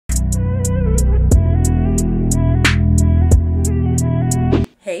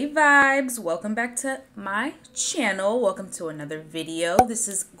vibes, welcome back to my channel. Welcome to another video. This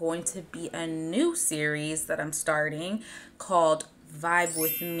is going to be a new series that I'm starting called Vibe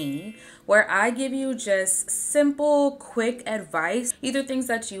with Me, where I give you just simple, quick advice, either things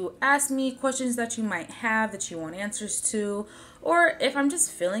that you ask me, questions that you might have that you want answers to, or if I'm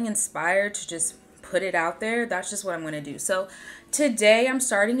just feeling inspired to just put it out there, that's just what I'm going to do. So today I'm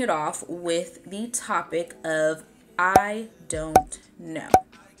starting it off with the topic of I don't know.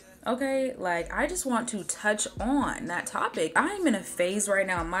 Okay, like I just want to touch on that topic. I'm in a phase right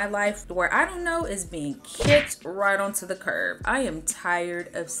now in my life where I don't know is being kicked right onto the curb. I am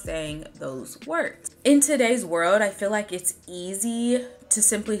tired of saying those words. In today's world, I feel like it's easy to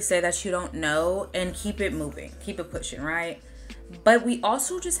simply say that you don't know and keep it moving, keep it pushing, right? But we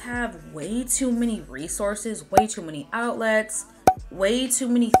also just have way too many resources, way too many outlets, way too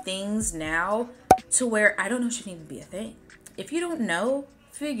many things now to where I don't know shouldn't even be a thing. If you don't know,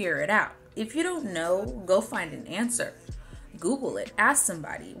 figure it out. If you don't know, go find an answer. Google it, ask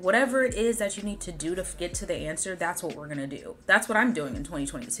somebody. Whatever it is that you need to do to get to the answer, that's what we're gonna do. That's what I'm doing in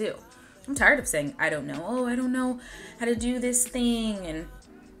 2022. I'm tired of saying, I don't know. Oh, I don't know how to do this thing. And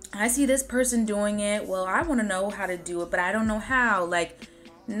I see this person doing it. Well, I wanna know how to do it, but I don't know how. Like,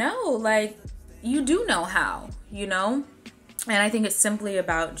 no, like you do know how, you know? And I think it's simply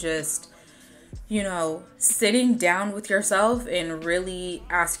about just, you know, sitting down with yourself and really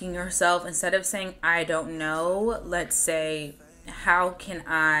asking yourself, instead of saying, I don't know, let's say, how can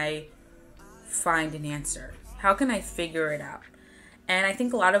I find an answer? How can I figure it out? And I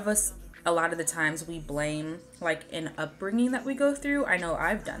think a lot of the times we blame like an upbringing that we go through. I know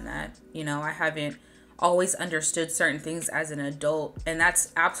I've done that. You know, I haven't always understood certain things as an adult. And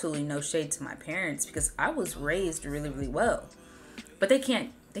that's absolutely no shade to my parents because I was raised really, really well. But they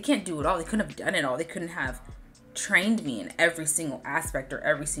can't do it all. They couldn't have done it all. They couldn't have trained me in every single aspect or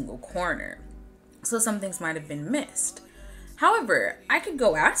every single corner. So some things might have been missed. However, I could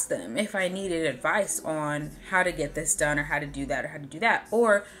go ask them if I needed advice on how to get this done or how to do that or how to do that.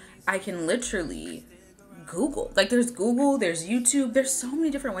 Or I can literally Google. Like there's Google, there's YouTube. There's so many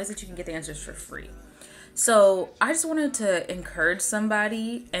different ways that you can get the answers for free. So I just wanted to encourage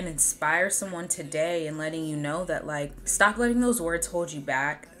somebody and inspire someone today and letting you know that, like, stop letting those words hold you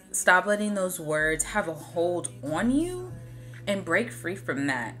back. Stop letting those words have a hold on you and break free from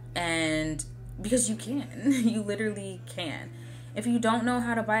that. And because you can, you literally can. If you don't know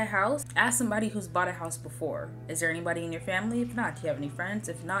how to buy a house, ask somebody who's bought a house before. Is there anybody in your family? If not, do you have any friends?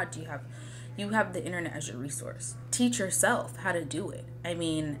 If not, you have the internet as your resource. Teach yourself how to do it. I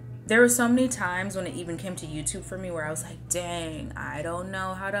mean, there were so many times when it even came to YouTube for me where I was like, dang, I don't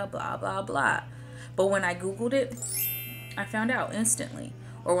know how to blah, blah, blah. But when I Googled it, I found out instantly.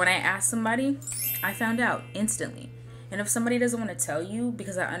 Or when I asked somebody, I found out instantly. And if somebody doesn't want to tell you,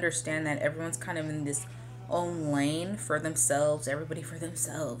 because I understand that everyone's kind of in this own lane for themselves, everybody for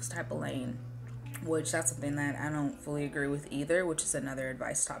themselves type of lane, which that's something that I don't fully agree with either, which is another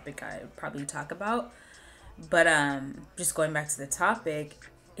advice topic I would probably talk about. But just going back to the topic,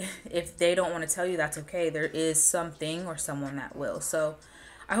 if they don't want to tell you, that's okay. There is something or someone that will. So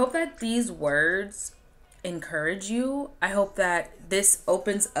I hope that these words encourage you. I hope that this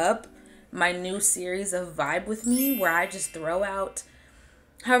opens up my new series of Vibe with Me, where I just throw out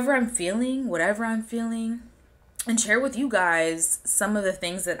however I'm feeling, whatever I'm feeling, and share with you guys some of the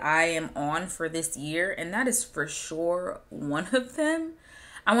things that I am on for this year. And that is for sure one of them.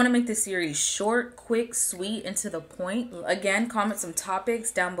 I want to make this series short, quick, sweet, and to the point. Again, comment some topics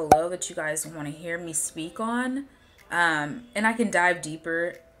down below that you guys want to hear me speak on. And I can dive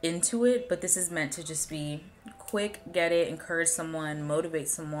deeper into it, but this is meant to just be quick, get it, encourage someone, motivate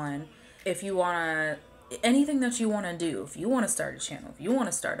someone. If you want to, anything that you want to do, if you want to start a channel, if you want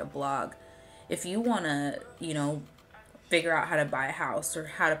to start a blog, if you want to, you know, figure out how to buy a house or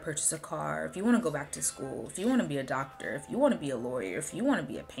how to purchase a car, if you want to go back to school, if you want to be a doctor, if you want to be a lawyer, if you want to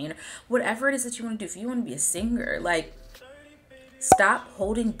be a painter, whatever it is that you want to do, if you want to be a singer, like, stop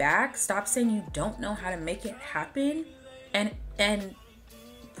holding back. Stop saying you don't know how to make it happen, and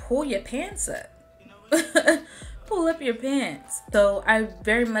pull your pants up. Pull up your pants. So I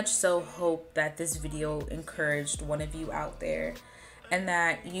very much so hope that this video encouraged one of you out there, and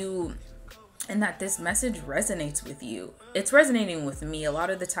that this message resonates with you. It's resonating with me a lot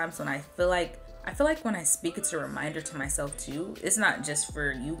of the times when I feel like when I speak, it's a reminder to myself too. It's not just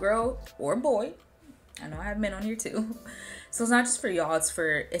for you, girl or boy. I know I have men on here too. So it's not just for y'all,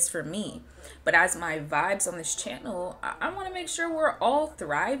 it's for me. But as my vibes on this channel, I want to make sure we're all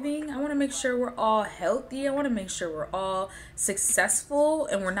thriving. I want to make sure we're all healthy. I want to make sure we're all successful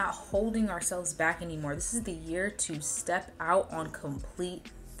and we're not holding ourselves back anymore. This is the year to step out on complete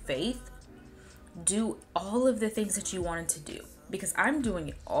faith, do all of the things that you wanted to do, because I'm doing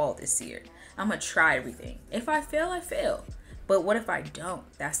it all this year. I'm gonna try everything. If I fail, I fail. But what if I don't?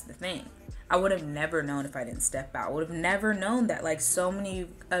 That's the thing. I would have never known if I didn't step out. I would have never known that like so many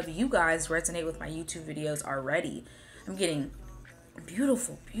of you guys resonate with my YouTube videos already. I'm getting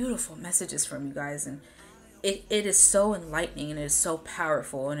beautiful, beautiful messages from you guys, and it is so enlightening, and it is so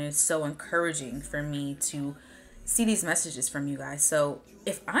powerful, and it's so encouraging for me to see these messages from you guys. So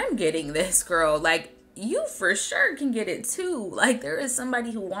if I'm getting this, girl, like, you for sure can get it too. Like, there is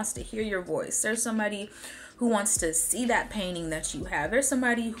somebody who wants to hear your voice. There's somebody who wants to see that painting that you have. There's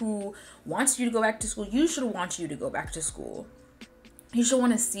somebody who wants you to go back to school. You should want you to go back to school. You should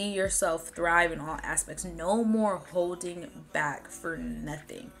want to see yourself thrive in all aspects. No more holding back for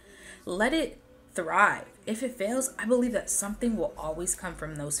nothing. Let it thrive. If it fails, I believe that something will always come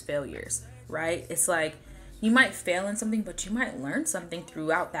from those failures, right? It's like you might fail in something, but you might learn something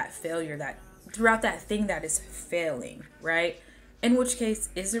throughout that failure, throughout that thing that is failing, right? In which case,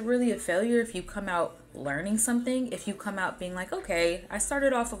 is it really a failure if you come out learning something? If you come out being like, okay, I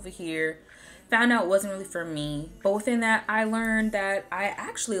started off over here, found out it wasn't really for me, but within that, I learned that I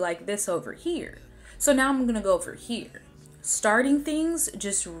actually like this over here. So now I'm gonna go over here. Starting things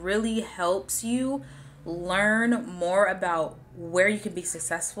just really helps you learn more about where you can be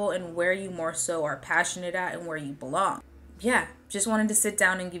successful and where you more so are passionate at and where you belong. Yeah, just wanted to sit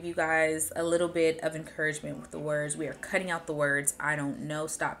down and give you guys a little bit of encouragement with the words. We are cutting out the words I don't know.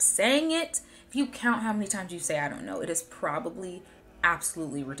 Stop saying it. If you count how many times you say I don't know, it is probably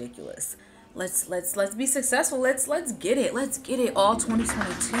absolutely ridiculous. Let's be successful. Let's get it. Let's get it all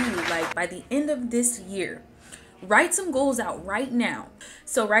 2022. Like, by the end of this year, write some goals out right now.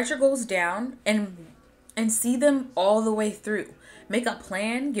 So write your goals down and see them all the way through. Make a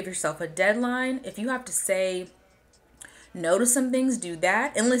plan, give yourself a deadline. If you have to say no to some things, do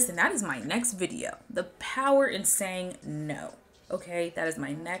that. And listen, that is my next video. The power in saying no. Okay, that is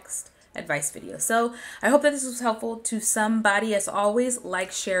my next advice video. So I hope that this was helpful to somebody. As always,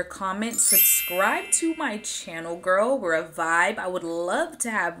 like, share, comment, subscribe to my channel, girl. We're a vibe. I would love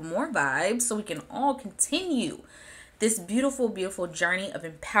to have more vibes so we can all continue this beautiful, beautiful journey of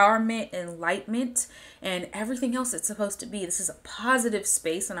empowerment, enlightenment, and everything else it's supposed to be. This is a positive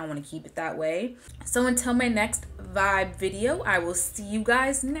space, and I want to keep it that way. So until my next vibe video, I will see you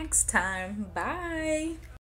guys next time. Bye.